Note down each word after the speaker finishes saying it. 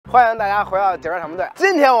欢迎大家回到井盖小分队。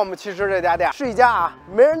今天我们去吃这家店，是一家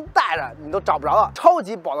没人带着你都找不着的超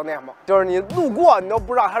级宝藏店，就是你路过你都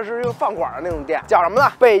不知道它是一个饭馆的那种店。叫什么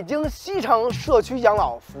呢？北京西城社区养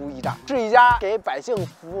老服务驿站，是一家给百姓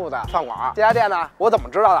服务的饭馆。这家店呢，我怎么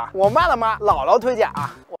知道的？我妈的妈，姥姥推荐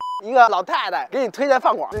啊。 一个老太太给你推荐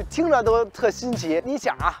饭馆，你听着都特新奇。你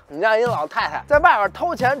想啊，你让一个老太太在外边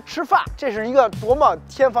掏钱吃饭，这是一个多么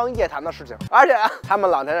天方夜谭的事情。而且他们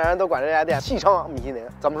老年人都管这家店戏称米其林。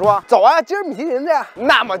怎么说？走啊，今儿米其林去。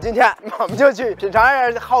那么今天我们就去品尝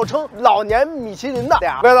一下号称老年米其林的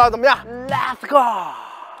店，味道怎么样 ？Let's go。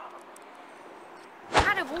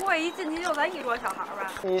 他这不会一进去就咱一桌小孩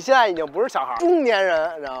吧？你现在已经不是小孩，中年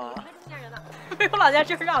人，知道吗？中年人呢？有老家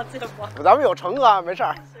真让进不？咱们有乘客，没事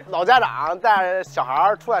儿。老家长带着小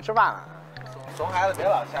孩出来吃饭了。怂孩子别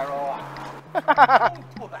老瞎说话。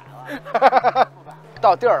不宰了。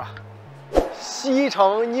到地儿了，西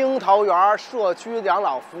城樱桃园社区养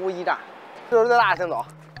老服务驿站，就是在那先走。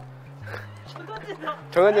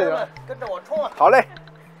乘客进去，跟着我冲啊！好嘞。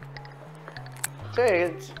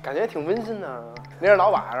这感觉挺温馨的。您是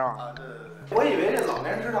老板是吧？啊，对。我以为这老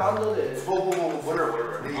年食堂都得……不是，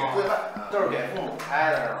你规范，就是给父母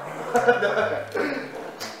开的是吧？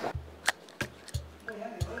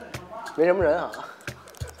没什么人啊。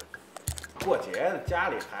过节家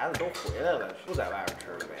里孩子都回来了，不在外边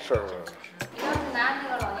吃了呗。是。你要是拿那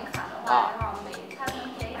个老年卡的话，正好每餐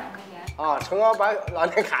能便宜2块钱。啊，成哥把老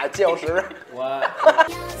年卡借我使。我。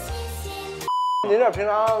您这平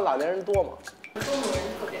常老年人多吗？中国人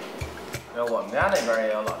特别多。我们家那边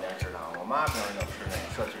也有老年食堂，我妈平时就吃那个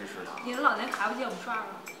社区食堂。你的老年卡不借我们刷吗？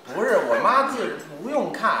不是，我妈自不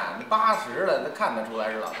用看，80了，她看得出来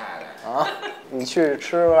是老太太。啊，你去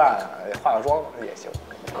吃饭化个妆也行，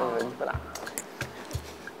问题不大。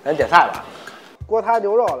咱点菜吧，锅塌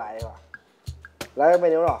牛肉来一个，来个煨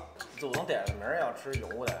牛肉。祖宗点的名要吃油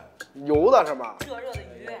的，油的是吗？热热的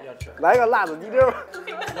鱼，要吃。来个辣子鸡丁。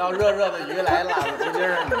要热热的鱼来辣子鸡丁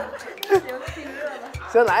儿。行，挺热的。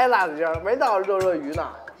先来一辣子鸡丁，没到热热鱼呢，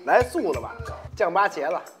来素的吧，酱巴茄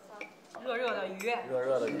子。热热的鱼，热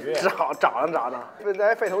热的鱼，找呢，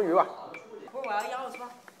来沸腾鱼吧。不是，我要羊肉串。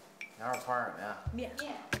羊肉串什么呀？面。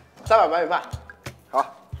3碗白米饭，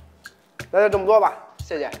好，那就这么多吧，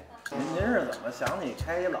谢谢。您是怎么想起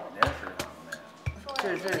开一老年食堂的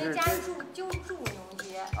呀？因为家住牛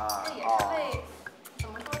街啊，这也是为怎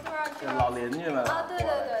么说，就让这老邻居们啊，对，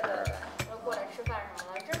过来吃饭什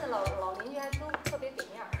么的，真的老邻居还都特别给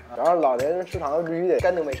面儿。然后老年人食堂必须得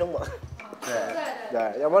干净卫生嘛。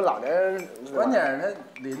对，要不然老年人，关键是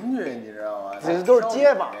他邻居，你知道吗？这都是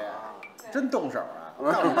街坊啊，真动手啊！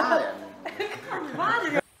我告诉你妈的，你妈这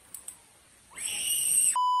是。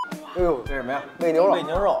哎呦，这什么呀？煨牛肉。煨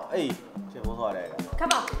牛肉，哎，这不错，这个。看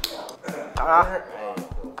吧。尝尝。哎，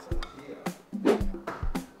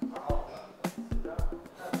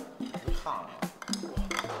烫啊！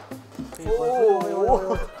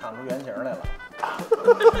哦，烫出原形来了。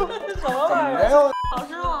什么玩意儿？好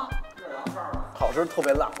吃吗？好吃，特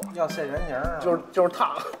别辣，要现原形啊！就是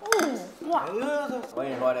烫。哇！我跟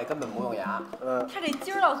你说，这根本不用牙。它这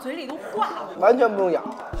筋儿到嘴里都化了。完全不用咬，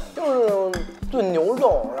就是炖牛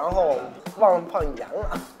肉，然后忘放盐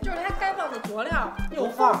了。就是它该放的佐料有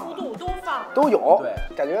丰富度都放，都有。对，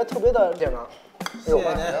感觉特别的健康。谢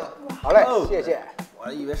谢您。好嘞，谢谢。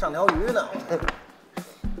我以为上条鱼呢。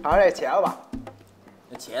尝尝这茄子吧。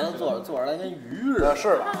这茄子做出来跟鱼似的。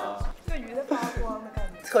是的。这鱼的发光的感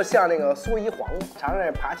觉，特像那个蓑衣黄。尝尝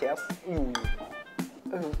这扒茄子，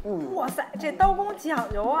哇塞，这刀工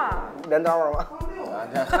讲究啊！镰刀了吗？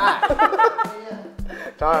这嗨。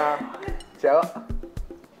尝尝茄子。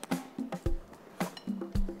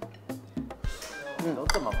都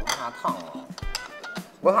这么不怕烫了？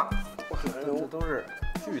不烫，这都是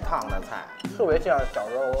巨烫的菜，特别像小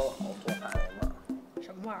时候我老做菜那味儿。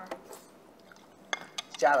什么味儿？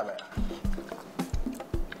家的味道。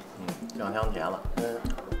酱香茄子。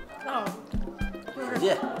就是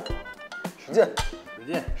使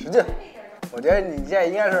劲。我觉得你现在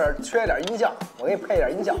应该是缺点音效，我给你配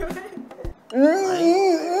点音效。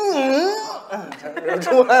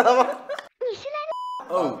出来了吗？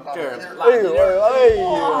哦，这是辣哎呦！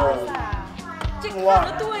哇塞，这看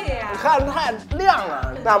着对呀！你看着太亮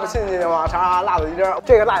了，那不信去吗？尝尝辣子鸡丁，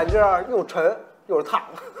这个辣子鸡丁又沉又是烫。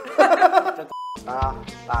啊，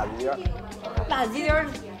辣子鸡丁，辣子鸡丁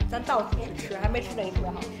咱到处去吃，还没吃这个特别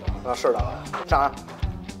好吃。啊，是的，尝尝，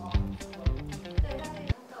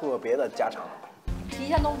特别的家常。提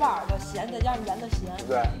前都味儿的咸，再加上盐的咸，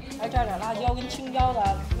对，还蘸点辣椒跟青椒的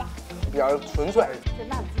辣，比较纯粹。这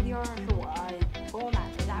辣子鸡丁是我朋友奶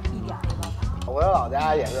奶家必点的一道菜。我回老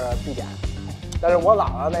家也是必点，但是我姥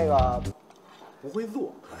姥那个不会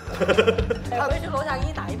做，回去楼下给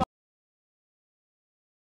你打一包。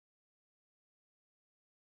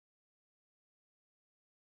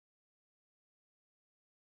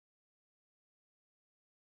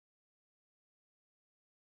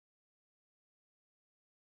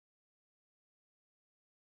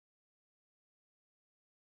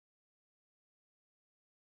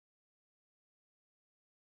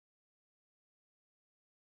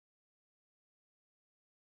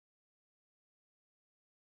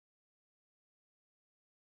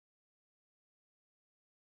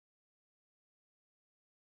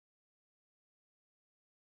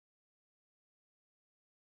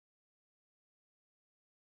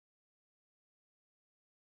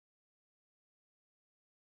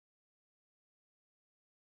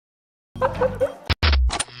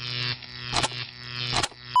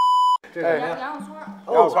这是羊肉串。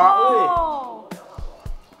羊肉串。哦，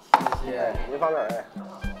谢谢，您放这儿哎。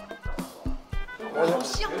好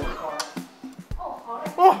香啊！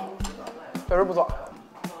哦，确实不错。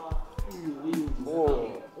哦，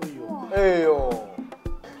哎呦，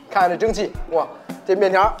看看这蒸汽，哇，这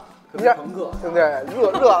面条，你看，对不对？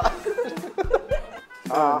热了。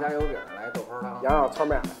啊，加油饼，来豆泡汤，羊肉串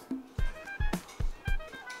面。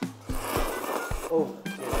哦，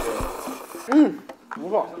嗯，不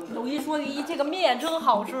错。有一说一，这个面真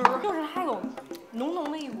好吃，就是还有浓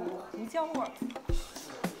浓的一股胡椒味儿，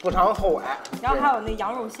不尝后尾。然后还有那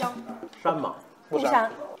羊肉香，膻吗？不膻，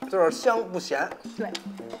就是香不咸。对，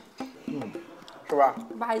是吧？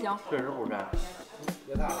不还行？确实不膻。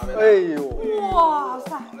别烫了，哎呦，哇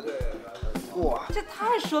塞，哇，这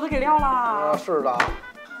太舍得给料啊，了，是的，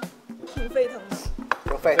挺沸腾的，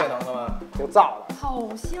挺沸腾的吗？挺燥的，好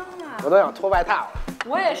香啊！我都想脱外套了。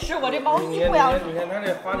我也是，我这毛你衣不要看它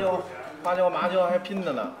这花椒、麻椒还拼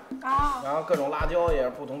着呢，啊。然后各种辣椒也是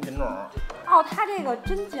不同品种。哦，它这个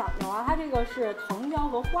真讲究啊，它这个是藤椒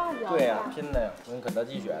和花椒。对呀，拼的呀，跟肯德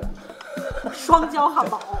基学的。双椒汉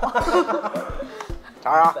堡。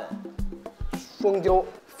尝尝双椒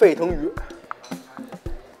沸腾鱼。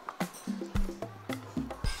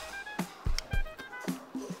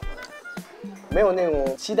没有那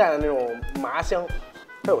种期待的那种麻香，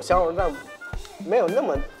它有香味，但没有那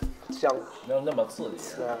么香，没有那么刺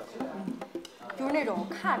激。对，就是那种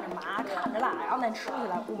看着麻，看着辣，然后但吃起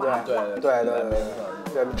来不麻不辣，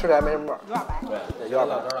对，吃起来没什么味儿，有点白。对，有点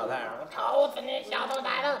老头老太太吵死你小兔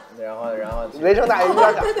崽子！然后雷声大雨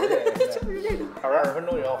点小，就是这种。 20分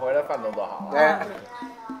钟以后回来饭都做好了。哎，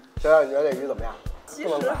小小，你觉得这鱼怎么样？其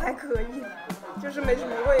实还可以，就是没什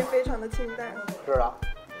么味，非常的清淡。是的，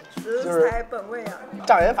食材本味啊。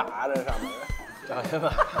障眼法啊，这上面。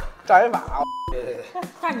障眼法。对。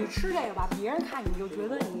但是你吃这个吧，别人看你就觉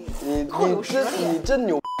得你真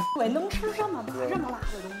牛。对，能吃这么麻这么辣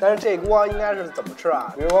的东西。但是这锅应该是怎么吃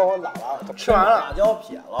啊？比如说我姥姥吃完了，辣椒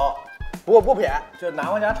撇了，不撇，就拿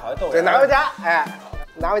回家炒一豆芽。对，拿回家，哎，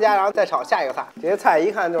拿回家然后再炒下一个菜。这些菜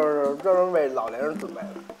一看就是专门为老年人准备的，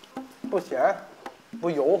不咸，不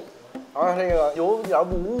油，然后这个油一点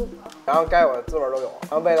不污，然后该有的滋味都有，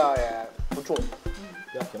然后味道也不重，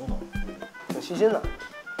比较平衡，挺细心的。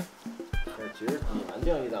其实你们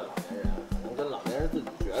定义的老年人，可能跟老年人自己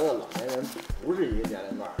觉得老年人不是一个年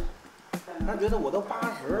龄段的。他觉得我都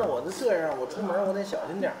80了，我都这样，我出门我得小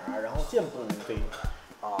心点啊，然后健步如飞。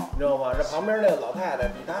你知道吗？这旁边那个老太太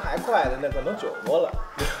比他还快的，那可能90多了。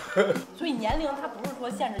所以年龄它不是说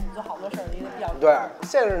限制你做好多事儿的一个标准。对，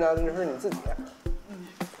限制呢是你自己。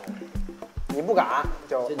你不敢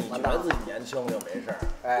就你觉得自己年轻就没事儿。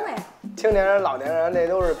哎，青年人、老年人那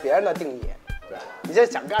都是别人的定义。对，你现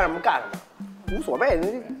在想干什么干什么，无所谓，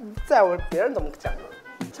你在乎别人怎么想的。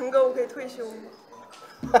成哥，我可以退休吗？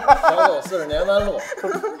小狗40年弯路。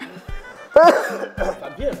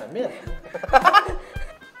反面。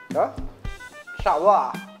啊，差不多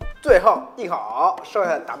啊，最后一口，剩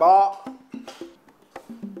下打包，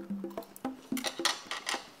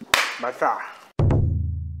完事儿，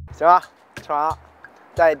行吧，吃完了。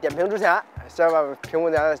在点评之前，先问问屏幕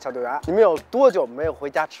前的小队员，你们有多久没有回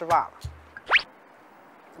家吃饭了？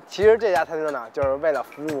其实这家餐厅呢，就是为了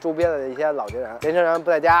服务周边的一些老年人，年轻人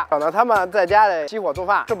不在家，等到他们在家里熄火做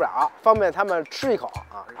饭吃不了，方便他们吃一口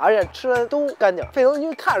啊，而且吃的都干净，沸腾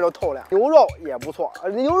鱼看着就透亮，牛肉也不错，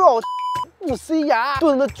牛肉不塞牙，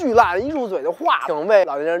炖的巨烂，一入嘴就化了，挺为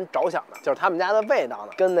老年人着想的。就是他们家的味道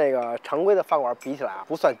呢，跟那个常规的饭馆比起来啊，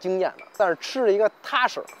不算惊艳的，但是吃了一个踏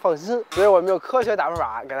实放心，所以我们用科学打分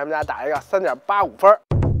法给他们家打一个3.85分。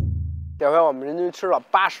这回我们人均吃了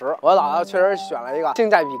80，我姥姥确实选了一个性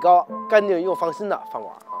价比高、干净又放心的饭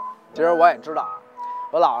馆啊。其实我也知道，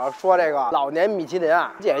我姥姥说这个老年米其林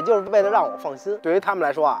啊，也就是为了让我放心。对于他们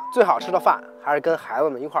来说啊，最好吃的饭还是跟孩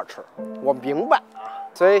子们一块吃。我明白啊，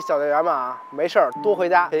所以小队员们啊，没事儿多回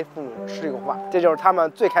家陪父母吃一口饭，这就是他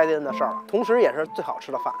们最开心的事儿了，同时也是最好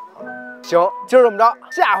吃的饭啊。行，今儿这么着，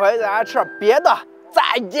下回再来吃点别的，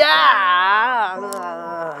再见。